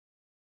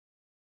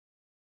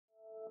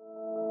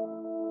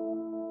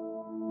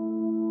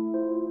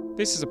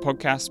This is a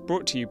podcast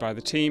brought to you by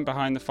the team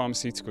behind the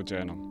Pharmaceutical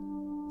Journal.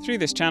 Through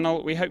this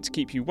channel, we hope to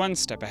keep you one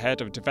step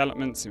ahead of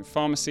developments in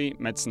pharmacy,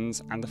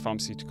 medicines, and the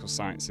pharmaceutical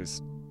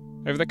sciences.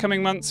 Over the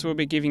coming months, we'll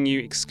be giving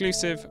you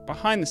exclusive,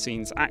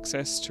 behind-the-scenes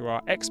access to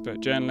our expert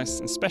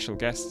journalists and special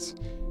guests,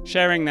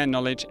 sharing their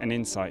knowledge and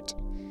insight.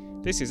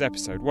 This is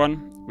episode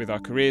 1 with our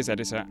careers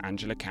editor,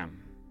 Angela Cam.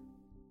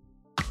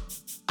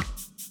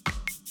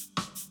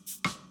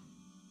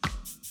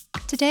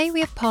 Today we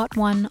have part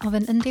 1 of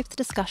an in-depth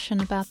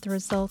discussion about the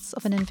results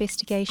of an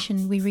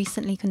investigation we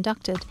recently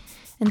conducted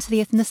into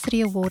the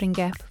ethnicity awarding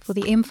gap for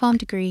the MPharm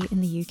degree in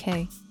the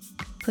UK.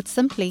 Put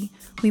simply,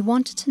 we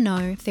wanted to know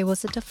if there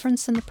was a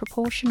difference in the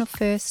proportion of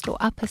first or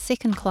upper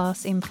second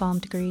class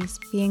MPharm degrees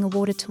being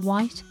awarded to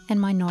white and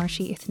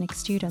minority ethnic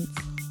students.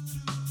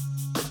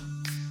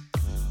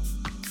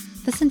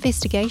 This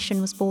investigation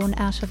was born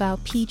out of our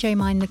PJ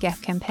Mind the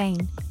Gap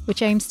campaign,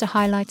 which aims to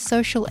highlight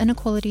social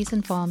inequalities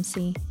in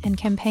pharmacy and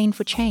campaign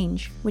for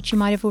change, which you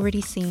might have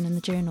already seen in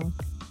the journal.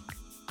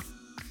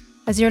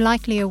 As you're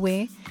likely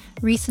aware,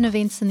 recent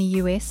events in the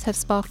US have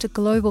sparked a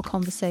global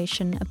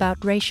conversation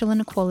about racial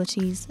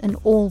inequalities in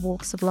all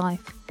walks of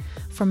life,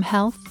 from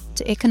health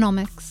to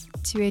economics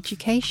to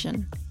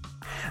education.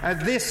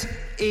 This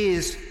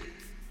is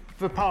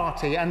the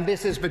party, and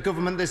this is the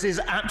government. This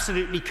is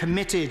absolutely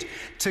committed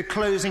to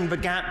closing the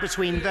gap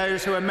between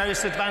those who are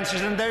most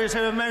advantaged and those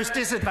who are most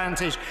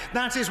disadvantaged.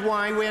 That is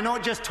why we're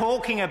not just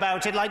talking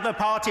about it like the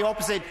party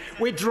opposite.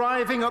 We're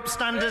driving up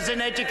standards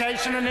in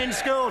education and in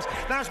schools.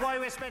 That's why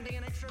we're spending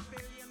an extra £1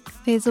 billion.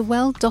 There's a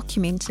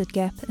well-documented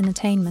gap in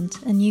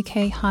attainment in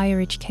UK higher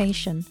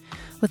education,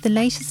 with the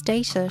latest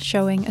data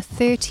showing a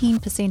 13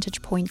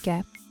 percentage point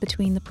gap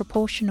between the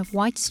proportion of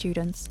white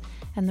students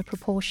and the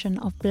proportion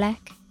of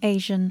Black,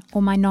 Asian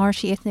or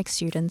minority ethnic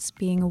students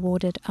being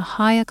awarded a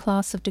higher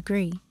class of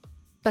degree.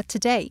 But to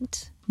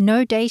date,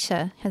 no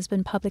data has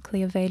been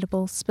publicly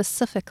available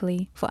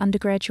specifically for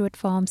undergraduate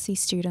pharmacy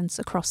students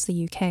across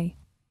the UK.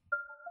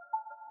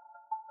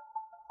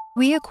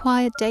 We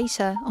acquired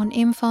data on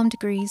MPharm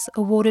degrees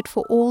awarded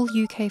for all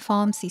UK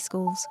pharmacy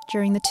schools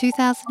during the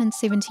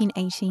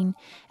 2017-18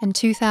 and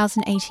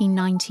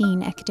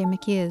 2018-19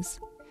 academic years.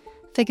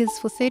 Figures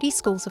for 30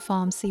 schools of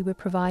pharmacy were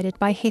provided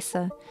by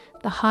HESA,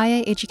 the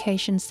Higher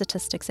Education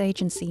Statistics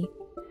Agency.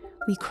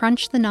 We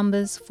crunched the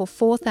numbers for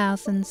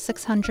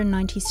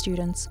 4,690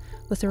 students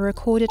with a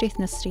recorded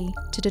ethnicity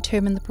to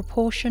determine the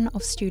proportion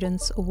of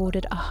students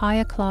awarded a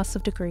higher class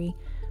of degree,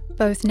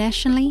 both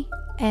nationally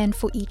and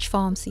for each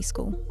pharmacy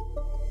school.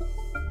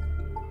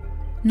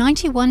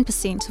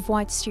 91% of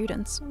white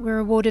students were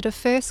awarded a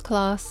first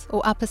class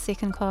or upper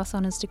second class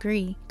honours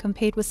degree,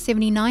 compared with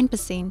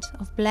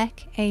 79% of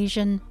Black,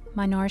 Asian,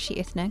 minority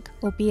ethnic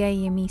or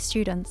BAME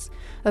students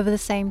over the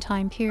same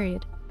time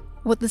period.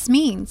 What this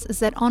means is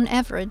that on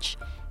average,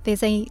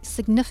 there's a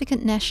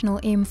significant national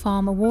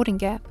MPharm awarding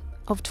gap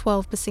of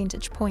 12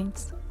 percentage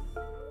points.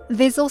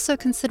 There's also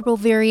considerable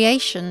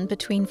variation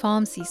between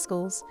pharmacy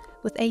schools,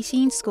 with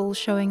 18 schools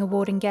showing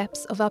awarding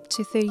gaps of up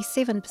to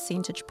 37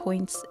 percentage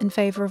points in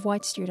favour of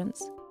white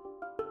students.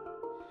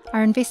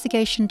 Our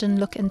investigation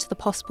didn't look into the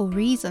possible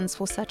reasons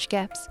for such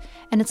gaps,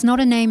 and it's not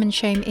a name and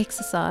shame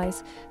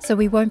exercise, so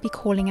we won't be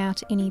calling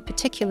out any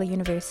particular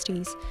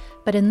universities,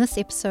 but in this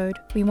episode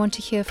we want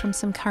to hear from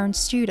some current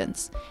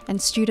students and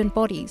student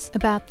bodies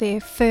about their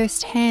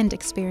first-hand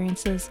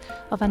experiences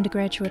of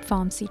undergraduate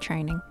pharmacy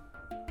training.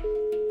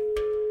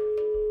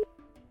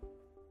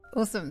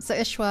 Awesome. So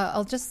Ishwa,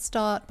 I'll just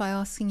start by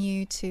asking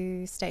you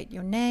to state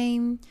your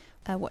name,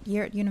 what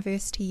year at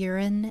university you're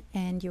in,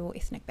 and your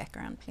ethnic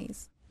background,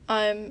 please.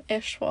 I'm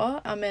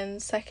Ishwa. I'm in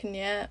second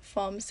year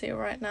pharmacy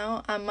right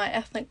now, and my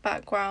ethnic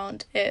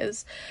background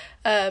is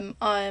I'm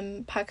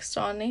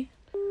Pakistani.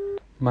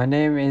 My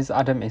name is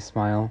Adam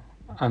Ismail.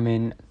 I'm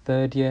in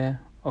third year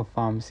of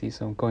pharmacy,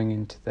 so I'm going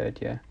into third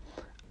year,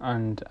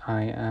 and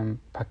I am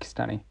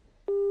Pakistani.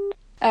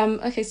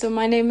 Okay, so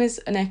my name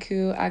is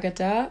Aneku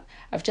Agada.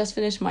 I've just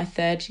finished my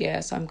third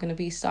year, so I'm going to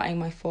be starting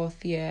my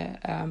fourth year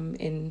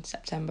in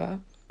September.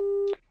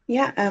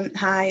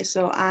 Hi,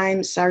 so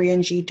I'm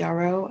Saryanji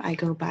Doro. I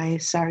go by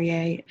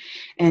Sarye,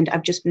 and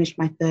I've just finished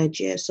my third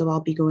year, so I'll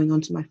be going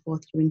on to my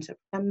fourth year in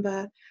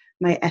September.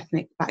 My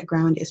ethnic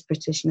background is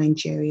British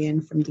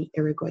Nigerian from the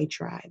Irigwe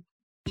tribe.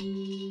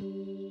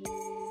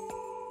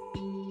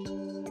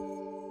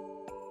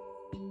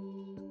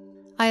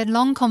 I had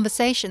long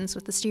conversations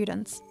with the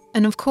students,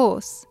 and of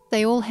course,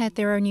 they all had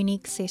their own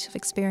unique set of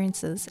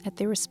experiences at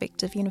their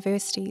respective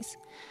universities,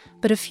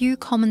 but a few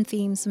common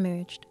themes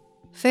emerged.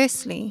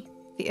 Firstly,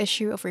 the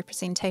issue of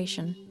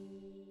representation.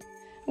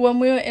 When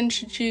we were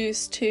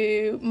introduced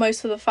to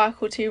most of the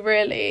faculty,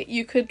 really,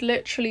 you could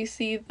literally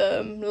see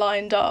them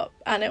lined up,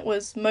 and it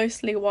was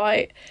mostly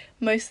white,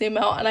 mostly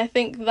male, and I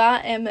think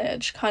that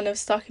image kind of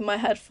stuck in my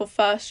head for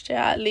first year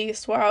at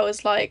least, where I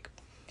was like,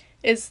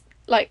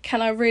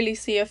 can I really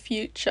see a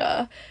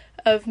future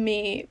of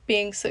me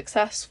being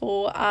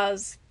successful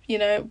as, you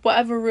know,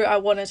 whatever route I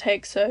want to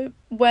take. So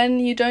when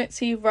you don't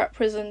see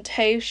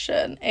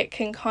representation, it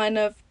can kind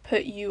of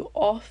put you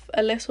off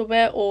a little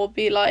bit, or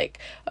be like,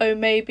 oh,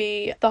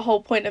 maybe the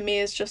whole point of me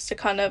is just to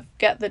kind of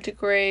get the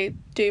degree,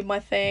 do my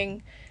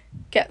thing,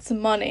 get some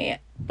money,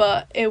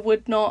 but it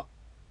would not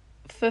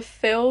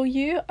fulfill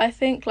you, I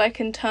think,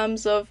 like in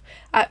terms of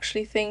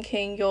actually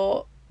thinking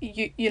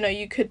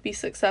you could be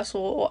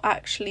successful or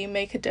actually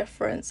make a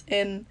difference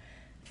in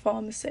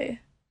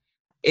pharmacy.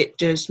 It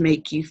does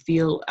make you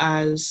feel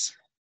as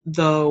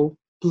though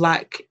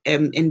Black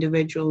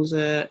individuals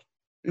are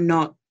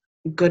not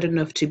good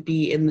enough to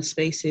be in the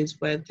spaces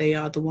where they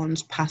are the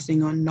ones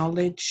passing on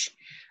knowledge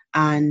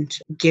and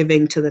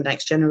giving to the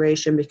next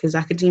generation, because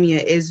academia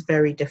is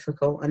very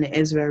difficult and it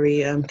is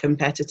very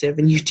competitive,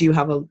 and you do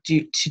have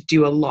to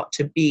do a lot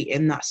to be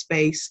in that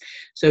space.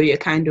 So you're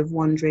kind of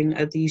wondering,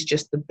 are these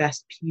just the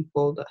best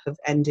people that have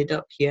ended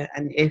up here?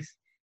 And if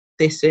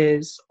this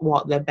is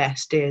what the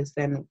best is,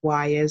 then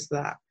why is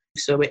that?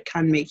 So it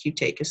can make you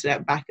take a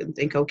step back and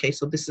think, okay,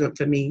 so this isn't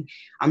for me.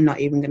 I'm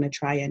not even going to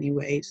try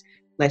anyways.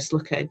 Let's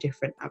look at a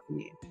different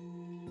avenue.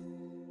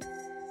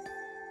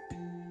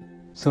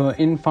 So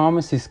in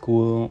pharmacy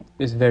school,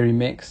 it's very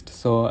mixed.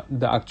 So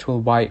the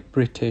actual white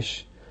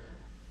British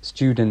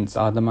students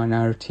are the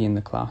minority in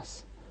the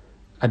class.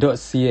 I don't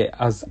see it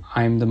as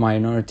I'm the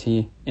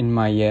minority in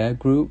my year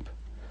group.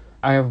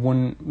 I have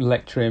one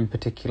lecturer in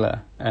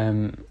particular.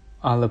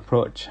 I'll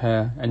approach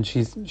her and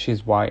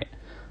she's white,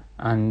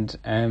 and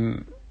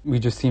we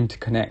just seem to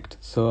connect.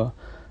 So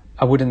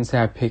I wouldn't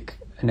say I pick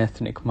an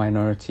ethnic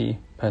minority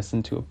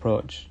person to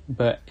approach,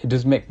 but it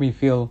does make me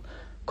feel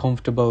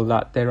comfortable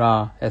that there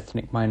are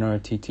ethnic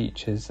minority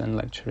teachers and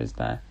lecturers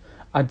there.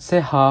 I'd say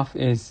half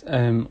is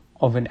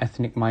of an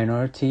ethnic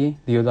minority,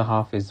 the other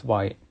half is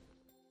white.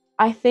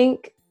 I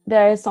think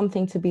there is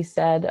something to be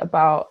said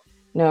about,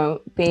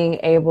 being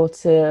able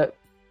to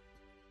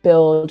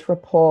build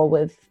rapport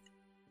with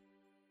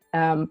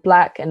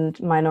Black and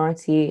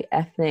minority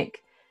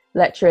ethnic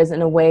lecturers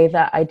in a way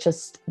that I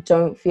just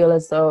don't feel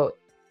as though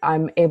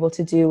I'm able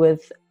to do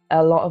with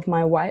a lot of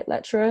my white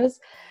lecturers.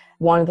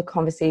 One of the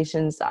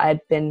conversations that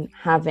I'd been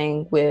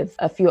having with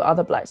a few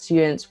other Black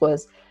students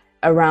was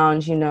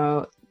around,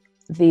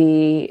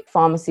 the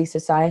pharmacy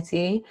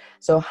society.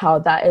 So how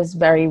that is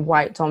very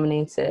white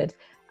dominated,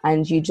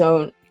 and you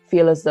don't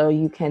feel as though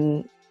you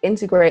can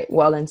integrate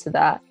well into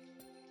that.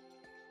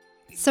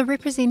 So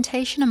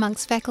representation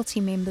amongst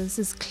faculty members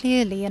is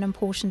clearly an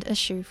important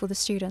issue for the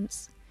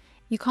students.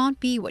 You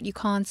can't be what you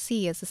can't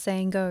see, as the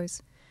saying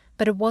goes.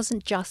 But it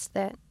wasn't just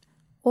that.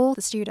 All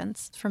the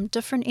students from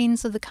different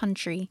ends of the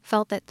country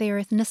felt that their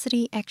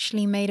ethnicity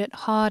actually made it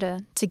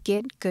harder to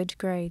get good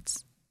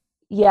grades.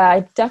 Yeah,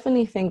 I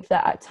definitely think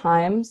that at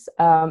times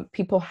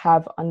people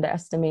have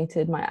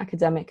underestimated my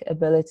academic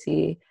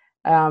ability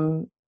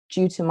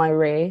due to my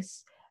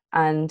race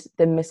and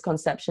the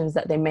misconceptions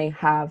that they may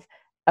have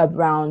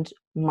around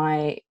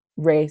my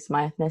race,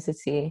 my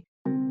ethnicity.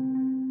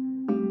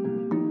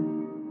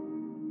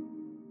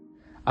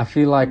 I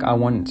feel like I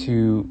want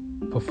to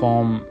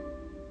perform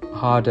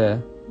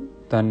harder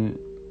than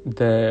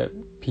the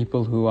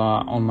people who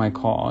are on my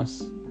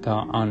course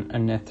that aren't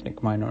an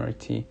ethnic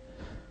minority,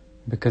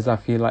 because I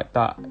feel like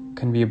that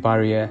can be a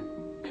barrier.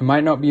 It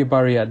might not be a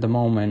barrier at the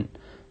moment,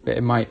 but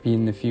it might be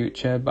in the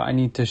future, but I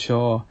need to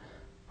show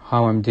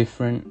how I'm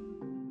different.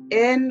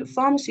 In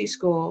pharmacy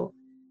school,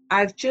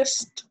 I've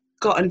just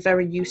gotten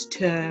very used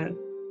to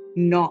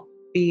not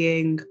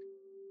being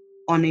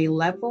on a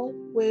level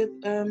with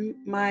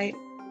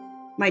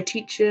my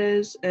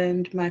teachers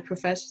and my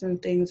professors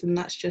and things, and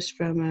that's just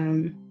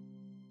from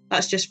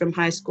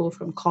high school,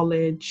 from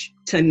college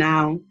to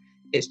now.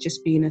 It's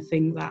just been a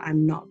thing that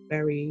I'm not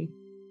a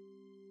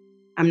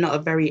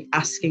very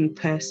asking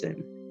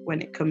person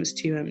when it comes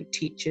to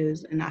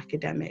teachers and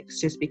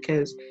academics, just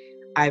because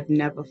I've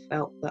never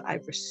felt that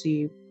I've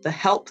received the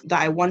help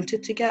that I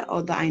wanted to get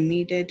or that I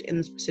needed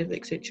in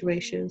specific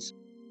situations.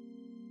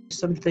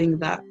 Something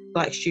that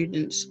Black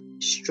students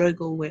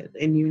struggle with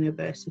in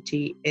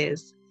university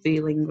is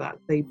feeling that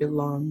they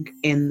belong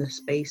in the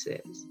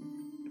spaces.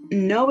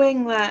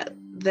 Knowing that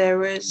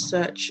there is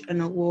such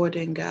an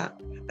awarding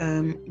gap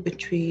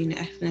between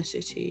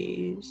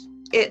ethnicities,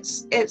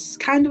 it's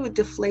kind of a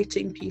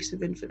deflating piece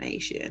of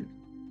information,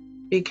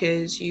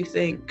 because you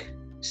think,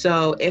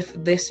 so if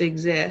this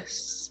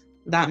exists,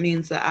 that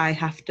means that I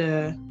have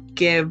to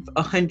give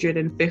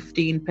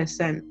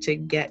 115% to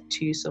get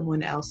to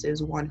someone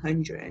else's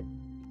 100.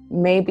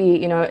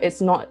 Maybe,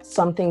 it's not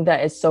something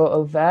that is so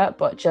overt,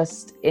 but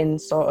just in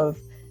sort of,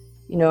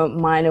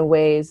 minor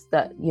ways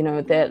that,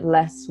 they're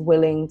less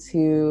willing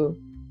to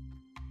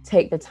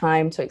take the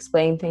time to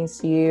explain things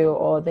to you,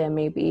 or they're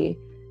maybe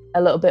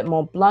a little bit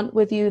more blunt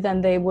with you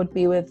than they would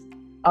be with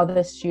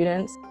other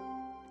students.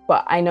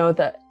 But I know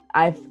that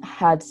I've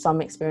had some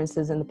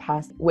experiences in the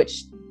past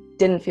which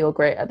didn't feel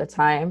great at the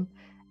time.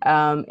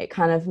 It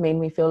kind of made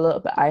me feel a little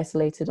bit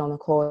isolated on the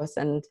course,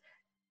 and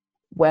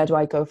where do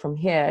I go from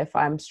here? If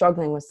I'm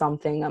struggling with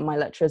something and my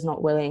lecturer is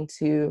not willing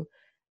to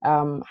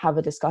have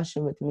a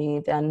discussion with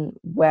me, then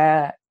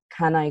where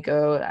can I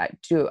go?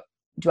 Do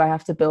I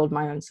have to build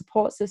my own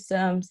support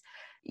systems?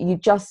 You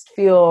just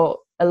feel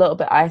a little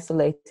bit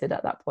isolated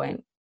at that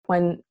point.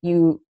 When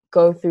you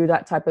go through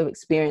that type of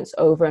experience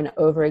over and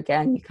over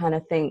again, you kind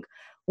of think,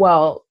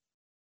 well,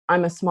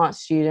 I'm a smart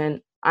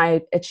student,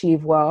 I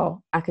achieve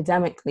well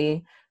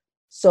academically,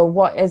 so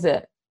what is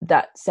it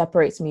that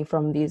separates me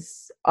from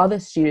these other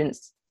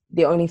students?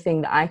 The only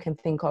thing that I can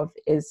think of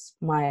is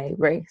my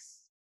race.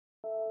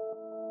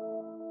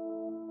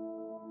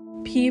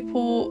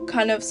 People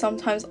kind of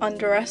sometimes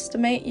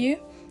underestimate you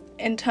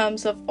in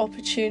terms of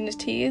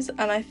opportunities,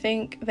 and I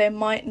think they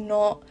might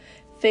not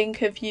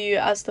think of you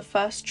as the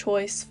first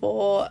choice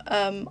for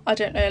I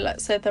don't know,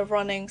 let's say they're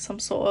running some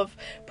sort of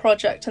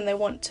project and they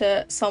want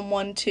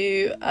someone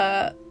to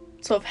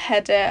sort of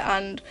head it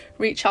and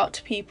reach out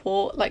to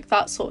people, like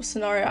that sort of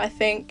scenario. I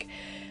think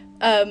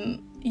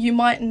you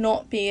might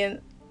not be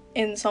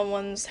in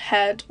someone's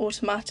head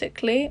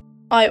automatically.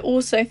 I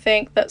also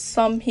think that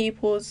some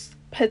people's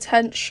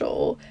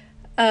potential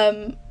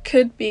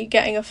could be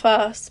getting a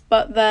first,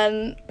 but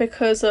then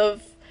because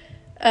of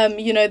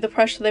the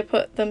pressure they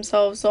put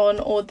themselves on,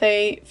 or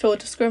they feel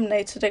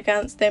discriminated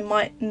against, they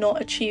might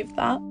not achieve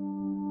that.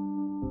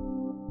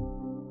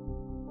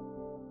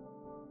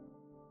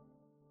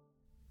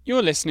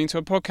 You're listening to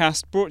a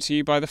podcast brought to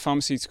you by the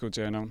Pharmaceutical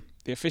Journal,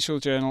 the official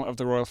journal of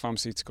the Royal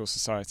Pharmaceutical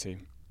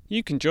Society.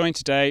 You can join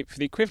today for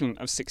the equivalent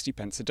of 60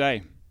 pence a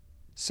day.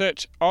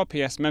 Search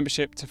RPS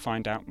membership to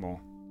find out more.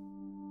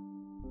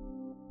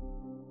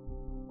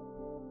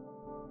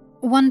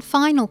 One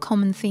final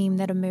common theme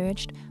that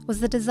emerged was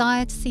the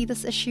desire to see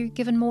this issue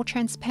given more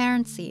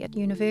transparency at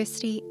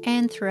university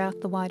and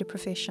throughout the wider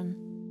profession.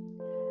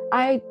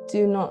 I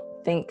do not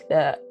think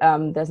that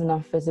there's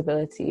enough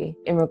visibility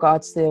in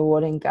regards to the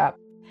awarding gap.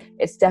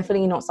 It's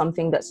definitely not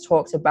something that's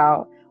talked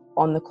about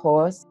on the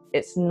course.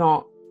 It's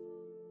not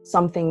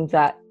something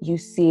that you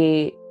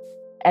see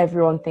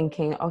everyone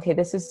thinking, okay,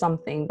 this is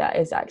something that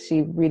is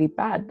actually really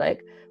bad.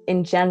 Like,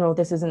 in general,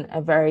 this isn't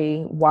a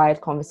very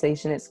wide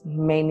conversation. It's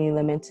mainly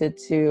limited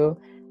to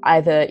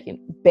either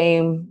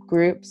BAME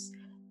groups,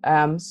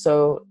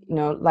 so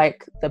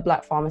like the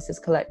Black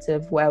Pharmacists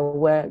Collective, where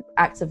we're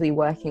actively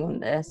working on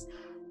this,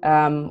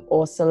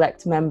 or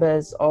select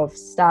members of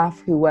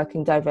staff who work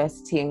in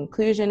diversity and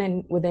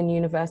inclusion within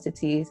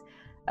universities,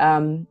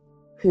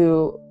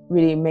 who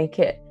really make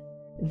it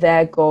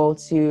their goal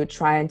to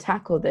try and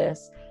tackle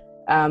this.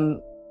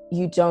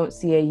 You don't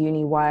see a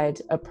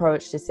uni-wide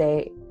approach to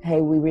say,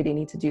 hey, we really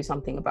need to do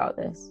something about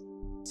this.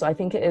 So I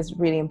think it is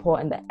really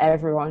important that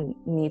everyone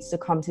needs to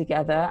come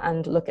together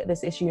and look at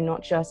this issue,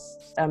 not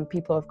just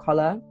people of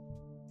colour,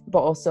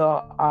 but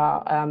also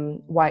our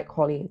white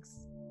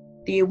colleagues.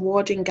 The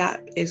awarding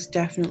gap is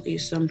definitely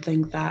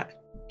something that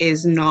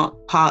is not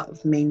part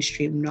of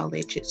mainstream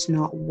knowledge. It's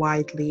not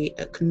widely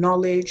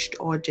acknowledged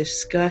or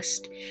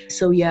discussed.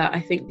 So yeah,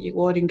 I think the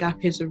awarding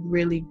gap is a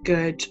really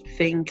good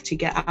thing to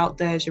get out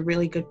there. It's a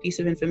really good piece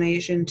of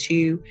information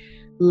to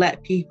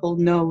let people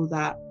know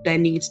that there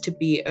needs to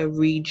be a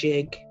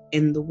rejig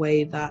in the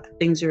way that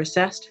things are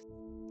assessed.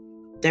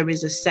 There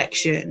is a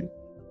section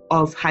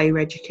of higher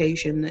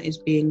education that is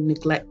being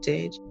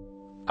neglected.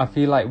 I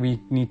feel like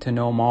we need to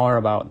know more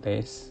about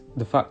this.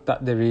 The fact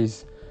that there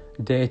is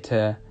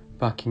data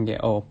backing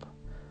it up,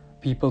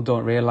 people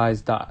don't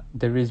realise that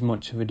there is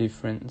much of a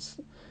difference.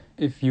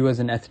 If you as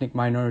an ethnic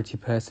minority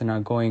person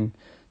are going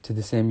to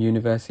the same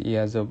university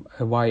as a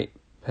white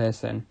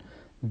person,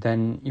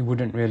 then you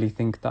wouldn't really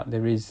think that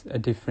there is a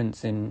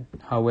difference in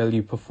how well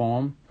you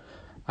perform.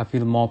 I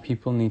feel more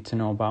people need to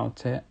know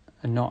about it,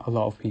 and not a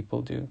lot of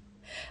people do.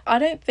 I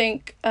don't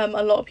think a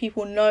lot of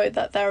people know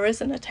that there is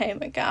an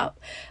attainment gap.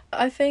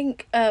 I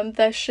think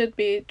there should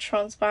be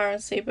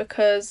transparency,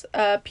 because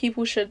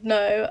people should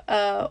know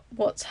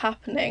what's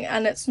happening,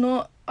 and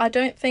I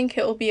don't think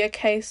it will be a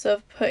case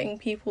of putting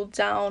people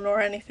down or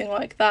anything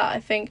like that.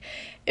 I think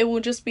it will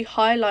just be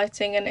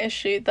highlighting an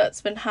issue that's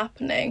been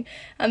happening,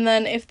 and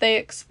then if they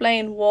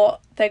explain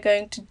what they're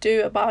going to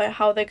do about it,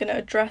 how they're going to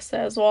address it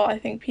as well, I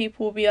think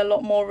people will be a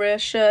lot more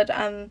reassured,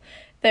 and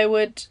they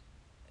would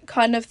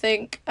kind of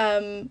think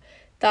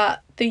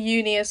that the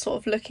uni is sort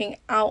of looking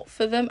out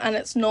for them, and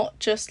it's not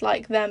just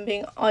like them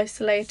being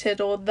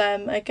isolated or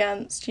them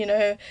against,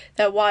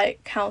 their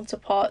white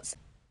counterparts.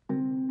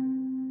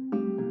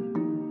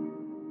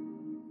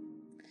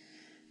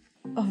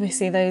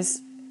 Obviously those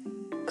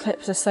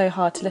clips are so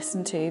hard to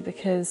listen to,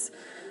 because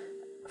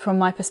from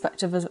my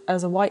perspective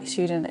as a white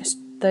student,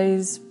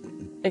 those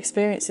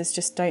experiences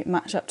just don't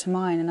match up to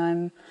mine, and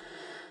I'm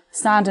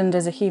saddened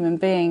as a human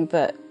being,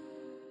 but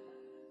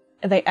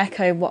they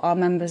echo what our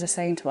members are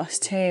saying to us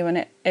too,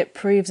 and it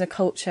proves a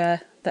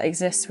culture that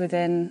exists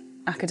within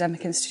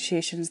academic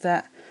institutions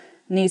that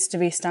needs to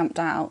be stamped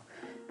out,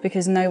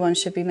 because no one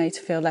should be made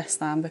to feel less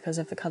than because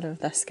of the colour of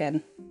their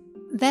skin.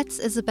 That's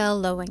Isabel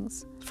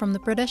Lowings from the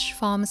British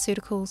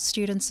Pharmaceutical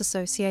Students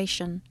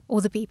Association,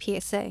 or the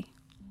BPSA.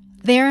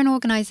 They're an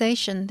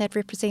organisation that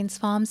represents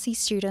pharmacy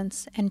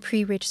students and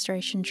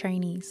pre-registration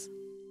trainees.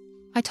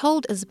 I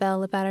told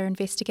Isabel about our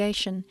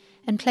investigation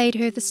and played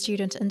her the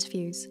student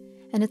interviews,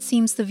 and it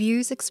seems the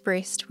views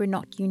expressed were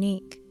not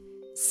unique.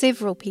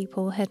 Several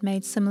people had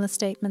made similar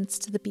statements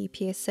to the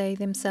BPSA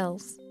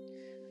themselves.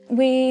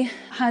 We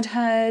had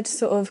heard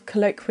sort of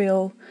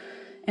colloquial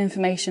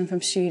information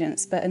from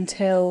students, but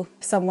until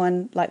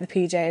someone like the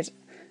PJ had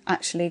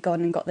actually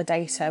gone and got the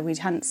data, we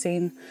hadn't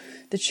seen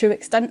the true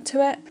extent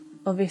to it.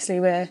 Obviously,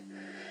 we're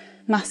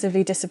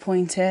massively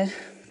disappointed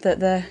that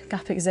the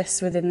gap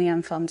exists within the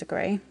MPharm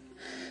degree,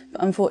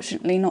 but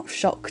unfortunately not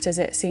shocked, as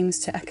it seems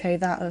to echo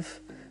that of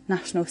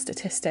national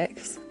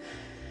statistics.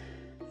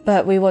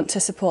 But we want to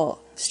support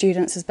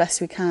students as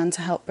best we can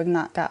to help bring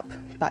that gap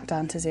back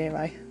down to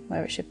zero,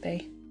 where it should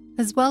be.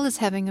 As well as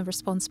having a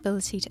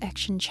responsibility to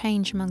action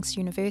change amongst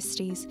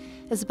universities,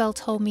 Isabel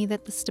told me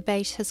that this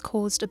debate has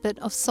caused a bit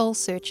of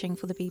soul-searching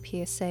for the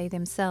BPSA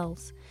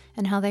themselves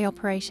and how they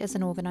operate as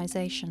an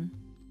organisation.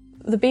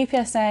 The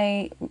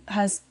BPSA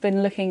has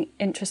been looking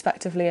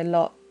introspectively a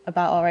lot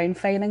about our own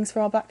failings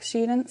for our black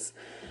students,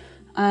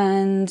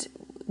 and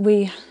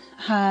we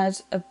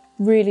had a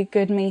really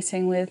good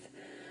meeting with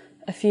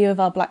a few of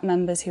our black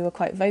members who were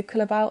quite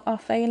vocal about our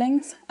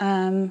failings,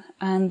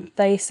 and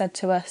they said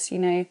to us, you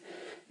know,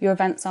 your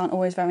events aren't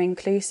always very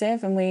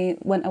inclusive, and we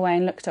went away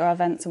and looked at our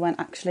events and went,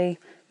 actually,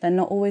 they're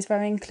not always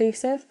very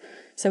inclusive.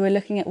 So we're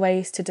looking at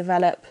ways to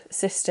develop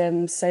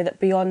systems so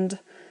that beyond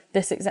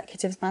this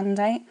executive's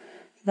mandate,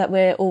 that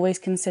we're always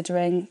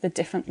considering the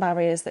different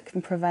barriers that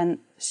can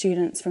prevent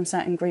students from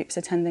certain groups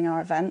attending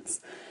our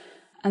events.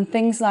 And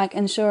things like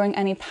ensuring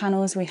any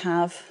panels we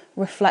have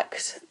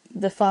reflect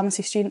the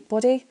pharmacy student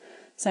body.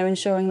 So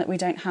ensuring that we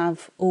don't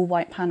have all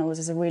white panels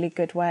is a really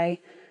good way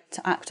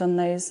to act on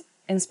those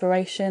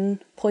inspiration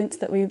points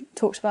that we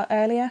talked about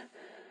earlier,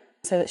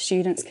 so that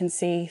students can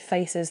see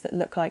faces that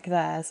look like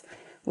theirs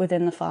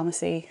within the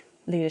pharmacy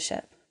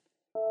leadership.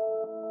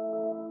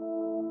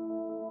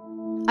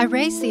 I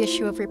raised the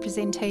issue of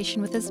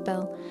representation with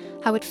Isabel,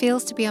 how it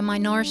feels to be a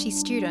minority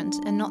student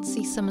and not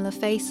see similar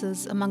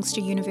faces amongst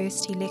your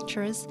university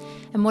lecturers,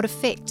 and what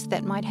effect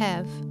that might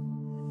have.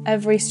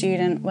 Every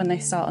student, when they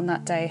start on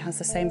that day, has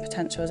the same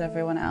potential as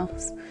everyone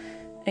else,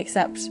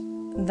 except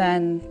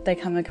then they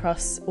come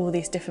across all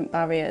these different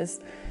barriers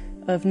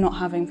of not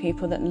having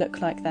people that look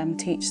like them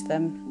teach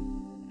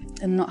them,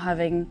 and not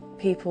having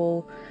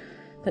people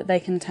that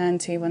they can turn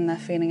to when they're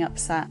feeling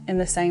upset in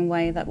the same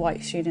way that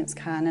white students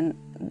can. And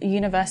the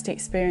university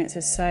experience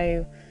is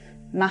so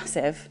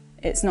massive.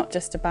 It's not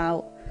just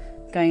about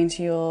going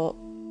to your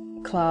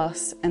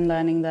class and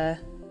learning the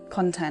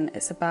content,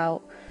 it's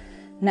about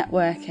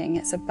networking,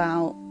 it's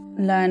about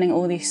learning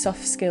all these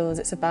soft skills,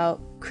 it's about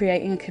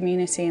creating a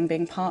community and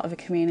being part of a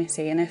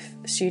community. And if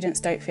students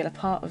don't feel a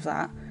part of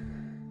that,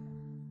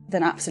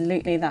 then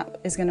absolutely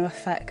that is going to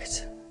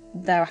affect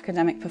their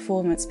academic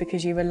performance,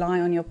 because you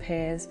rely on your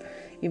peers,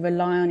 you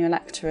rely on your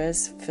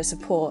lecturers for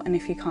support, and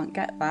if you can't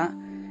get that,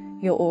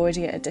 you're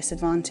already at a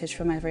disadvantage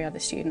from every other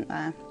student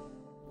there.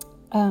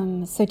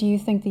 So do you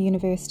think the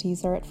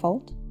universities are at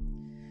fault?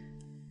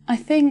 I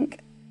think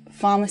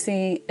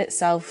pharmacy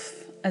itself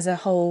as a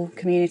whole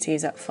community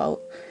is at fault.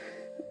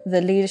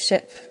 The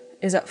leadership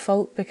is at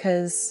fault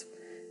because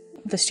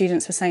the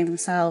students were saying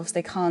themselves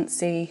they can't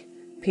see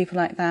people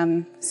like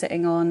them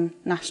sitting on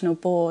national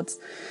boards.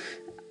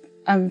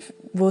 And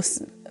we'll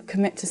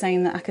commit to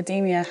saying that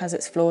academia has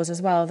its flaws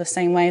as well, the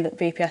same way that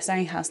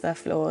BPSA has their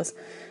flaws.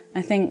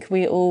 I think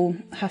we all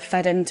have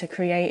fed into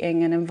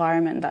creating an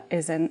environment that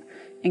isn't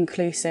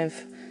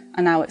inclusive,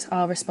 and now it's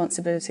our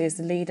responsibility as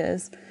the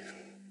leaders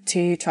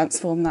to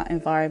transform that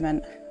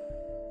environment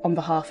on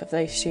behalf of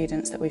those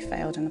students that we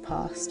failed in the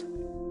past.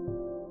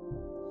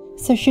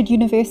 So should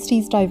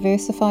universities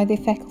diversify their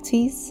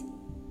faculties?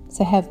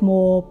 So have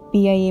more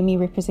BAME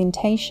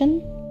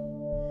representation?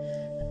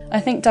 I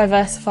think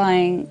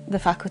diversifying the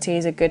faculty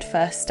is a good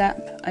first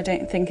step. I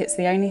don't think it's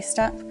the only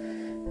step.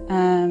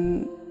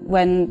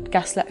 When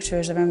guest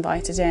lecturers are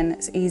invited in,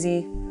 it's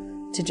easy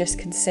to just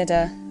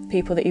consider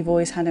people that you've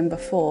always had in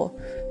before,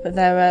 but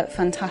there are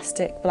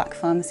fantastic black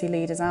pharmacy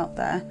leaders out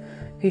there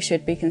who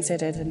should be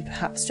considered and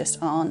perhaps just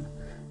aren't.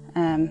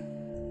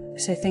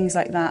 So things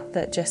like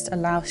that just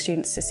allow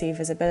students to see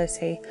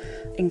visibility,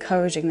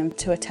 encouraging them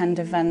to attend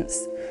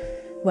events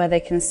where they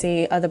can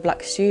see other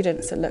black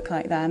students that look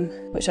like them,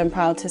 which I'm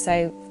proud to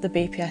say the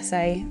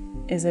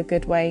BPSA is a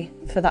good way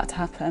for that to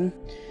happen.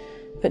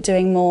 But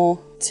doing more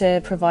to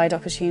provide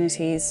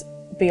opportunities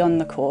beyond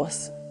the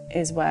course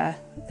is where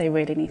they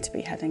really need to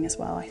be heading as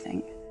well, I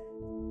think.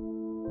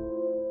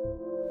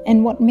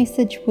 And what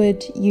message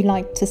would you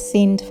like to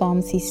send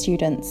pharmacy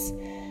students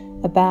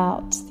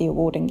about the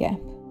awarding gap?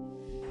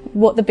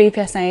 What the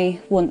BPSA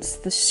wants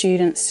the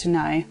students to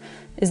know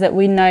is that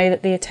we know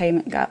that the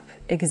attainment gap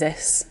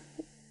exists.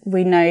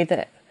 We know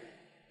that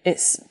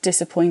it's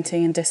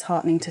disappointing and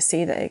disheartening to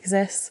see that it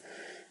exists,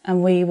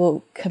 and we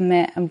will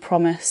commit and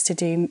promise to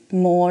do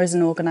more as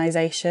an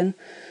organisation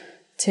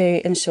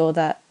to ensure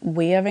that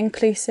we are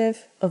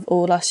inclusive of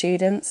all our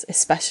students,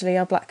 especially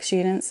our black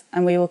students,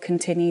 and we will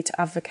continue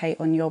to advocate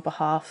on your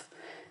behalf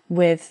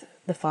with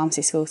the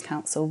Pharmacy Schools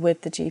Council,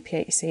 with the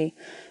GPHC,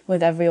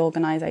 with every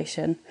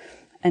organisation,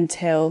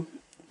 until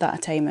that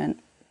attainment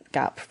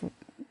gap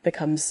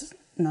becomes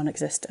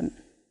non-existent.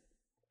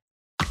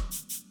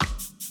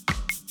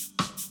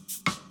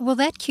 Well,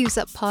 that cues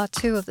up part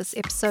 2 of this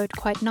episode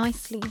quite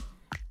nicely,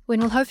 when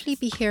we'll hopefully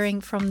be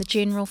hearing from the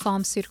General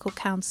Pharmaceutical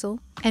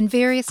Council and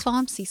various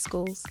pharmacy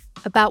schools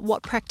about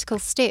what practical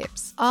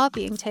steps are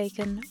being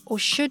taken or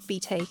should be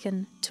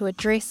taken to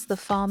address the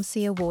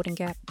pharmacy awarding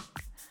gap.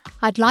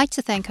 I'd like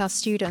to thank our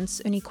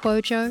students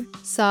Unikwojo,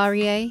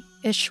 Sarie,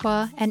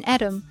 Ishwa and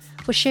Adam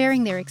for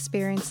sharing their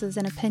experiences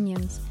and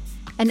opinions,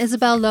 and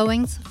Isabel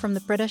Lowings from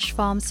the British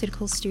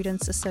Pharmaceutical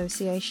Students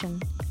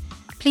Association.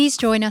 Please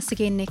join us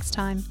again next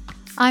time.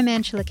 I'm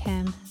Angela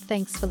Cam.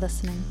 Thanks for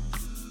listening.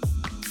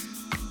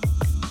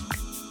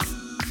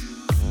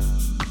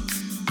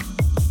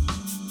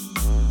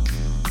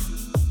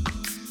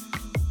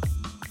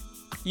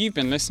 You've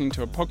been listening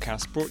to a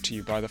podcast brought to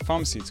you by the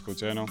Pharmaceutical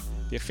Journal,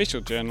 the official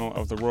journal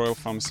of the Royal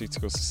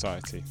Pharmaceutical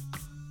Society.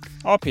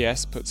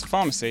 RPS puts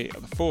pharmacy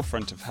at the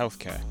forefront of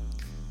healthcare.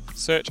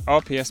 Search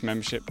RPS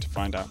membership to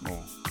find out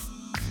more.